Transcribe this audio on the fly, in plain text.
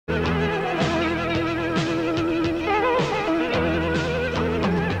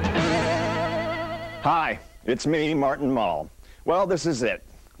It's me, Martin Mull. Well, this is it,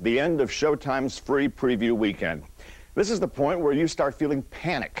 the end of Showtime's free preview weekend. This is the point where you start feeling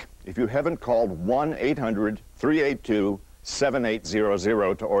panic if you haven't called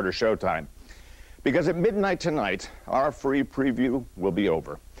 1-800-382-7800 to order Showtime. Because at midnight tonight, our free preview will be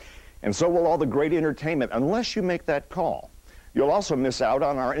over. And so will all the great entertainment, unless you make that call. You'll also miss out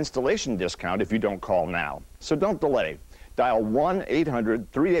on our installation discount if you don't call now. So don't delay. Dial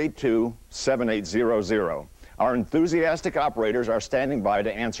 1-800-382-7800. Our enthusiastic operators are standing by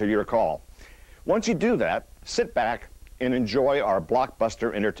to answer your call. Once you do that, sit back and enjoy our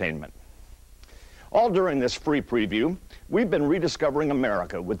blockbuster entertainment. All during this free preview, we've been rediscovering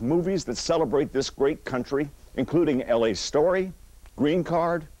America with movies that celebrate this great country, including L.A. Story, Green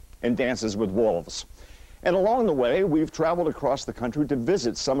Card, and Dances with Wolves. And along the way, we've traveled across the country to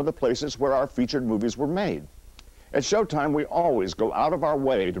visit some of the places where our featured movies were made. At Showtime, we always go out of our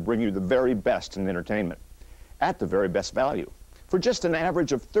way to bring you the very best in entertainment, at the very best value. For just an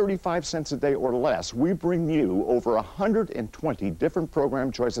average of 35 cents a day or less, we bring you over 120 different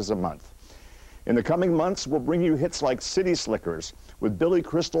program choices a month. In the coming months, we'll bring you hits like City Slickers, with Billy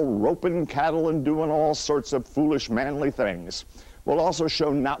Crystal roping cattle and doing all sorts of foolish, manly things. We'll also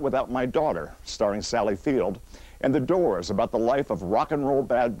show Not Without My Daughter, starring Sally Field, and The Doors, about the life of rock and roll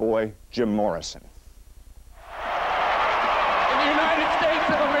bad boy Jim Morrison. In the United States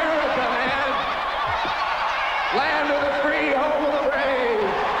of America, man, land of the free, home of the brave,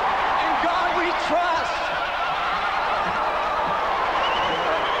 in God we trust.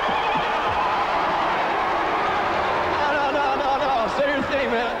 No, seriously,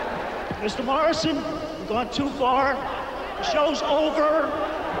 man. Mr. Morrison, you've gone too far. The show's over.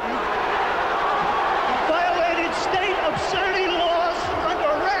 You violated state obscenity laws under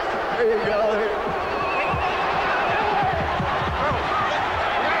arrest. There you go.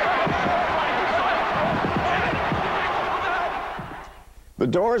 The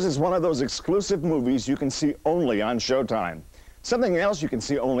Doors is one of those exclusive movies you can see only on Showtime. Something else you can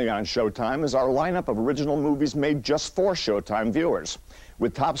see only on Showtime is our lineup of original movies made just for Showtime viewers,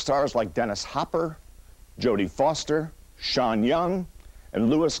 with top stars like Dennis Hopper, Jodie Foster, Sean Young, and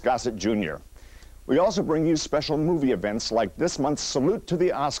Louis Gossett Jr. We also bring you special movie events like this month's Salute to the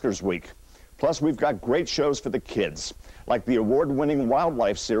Oscars Week. Plus, we've got great shows for the kids, like the award-winning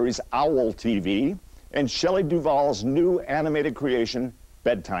wildlife series Owl TV and Shelley Duvall's new animated creation,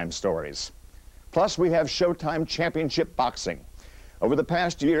 Bedtime Stories. Plus, we have Showtime Championship Boxing. Over the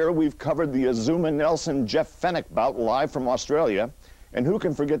past year, we've covered the Azuma Nelson-Jeff Fenech bout live from Australia, and who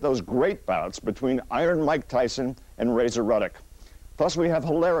can forget those great bouts between Iron Mike Tyson and Razor Ruddock. Plus, we have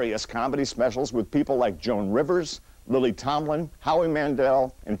hilarious comedy specials with people like Joan Rivers, Lily Tomlin, Howie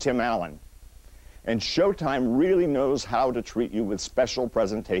Mandel, and Tim Allen. And Showtime really knows how to treat you with special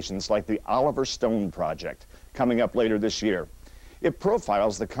presentations like the Oliver Stone Project, coming up later this year. It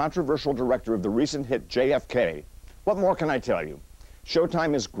profiles the controversial director of the recent hit JFK. What more can I tell you?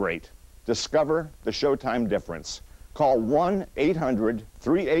 Showtime is great. Discover the Showtime difference. Call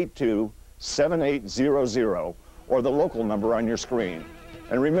 1-800-382-7800 or the local number on your screen.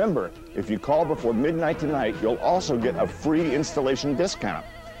 And remember, if you call before midnight tonight, you'll also get a free installation discount.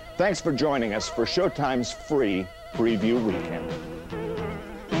 Thanks for joining us for Showtime's free preview weekend.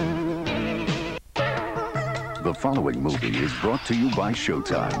 The following movie is brought to you by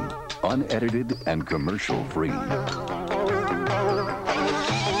Showtime, unedited and commercial-free.